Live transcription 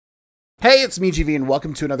Hey, it's me, GV, and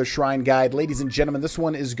welcome to another Shrine Guide. Ladies and gentlemen, this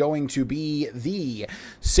one is going to be the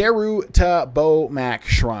Serutabomac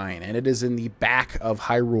Shrine, and it is in the back of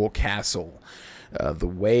Hyrule Castle, the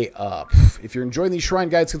way up. If you're enjoying these Shrine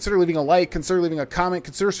Guides, consider leaving a like, consider leaving a comment,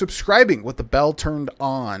 consider subscribing with the bell turned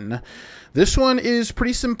on. This one is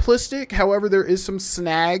pretty simplistic, however, there is some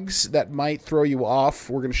snags that might throw you off.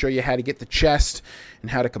 We're going to show you how to get the chest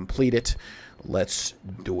and how to complete it. Let's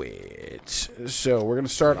do it. So we're going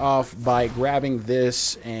to start off by grabbing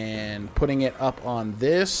this and putting it up on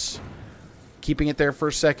this, keeping it there for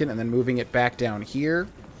a second, and then moving it back down here.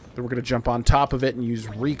 Then we're going to jump on top of it and use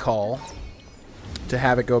recall to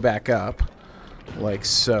have it go back up, like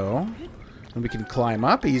so. And we can climb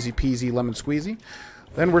up, easy peasy lemon squeezy.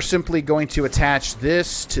 Then we're simply going to attach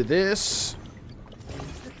this to this,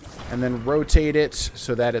 and then rotate it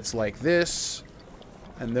so that it's like this.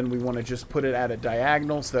 And then we want to just put it at a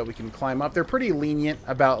diagonal so that we can climb up. They're pretty lenient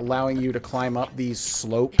about allowing you to climb up these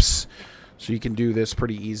slopes. So you can do this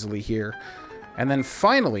pretty easily here. And then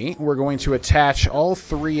finally, we're going to attach all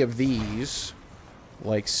three of these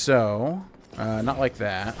like so. Not like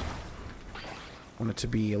that. I want it to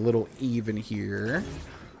be a little even here.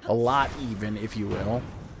 A lot even, if you will.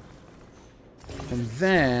 And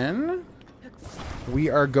then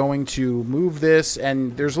we are going to move this,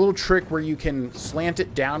 and there's a little trick where you can slant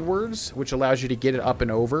it downwards, which allows you to get it up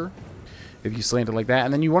and over if you slant it like that.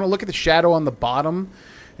 And then you want to look at the shadow on the bottom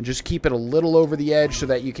and just keep it a little over the edge so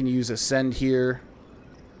that you can use ascend here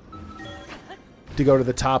to go to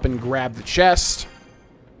the top and grab the chest.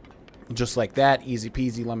 Just like that, easy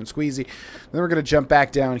peasy lemon squeezy. Then we're going to jump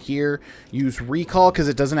back down here, use recall because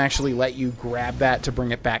it doesn't actually let you grab that to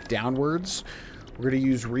bring it back downwards. We're going to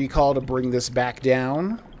use recall to bring this back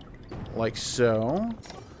down, like so.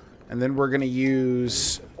 And then we're going to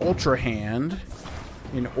use Ultra Hand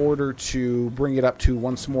in order to bring it up to,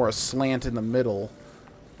 once more, a slant in the middle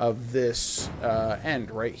of this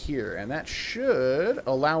end right here. And that should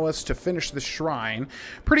allow us to finish the shrine.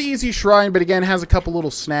 Pretty easy shrine, but again, has a couple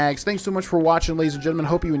little snags. Thanks so much for watching, ladies and gentlemen.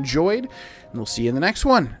 Hope you enjoyed, and we'll see you in the next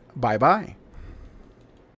one. Bye-bye.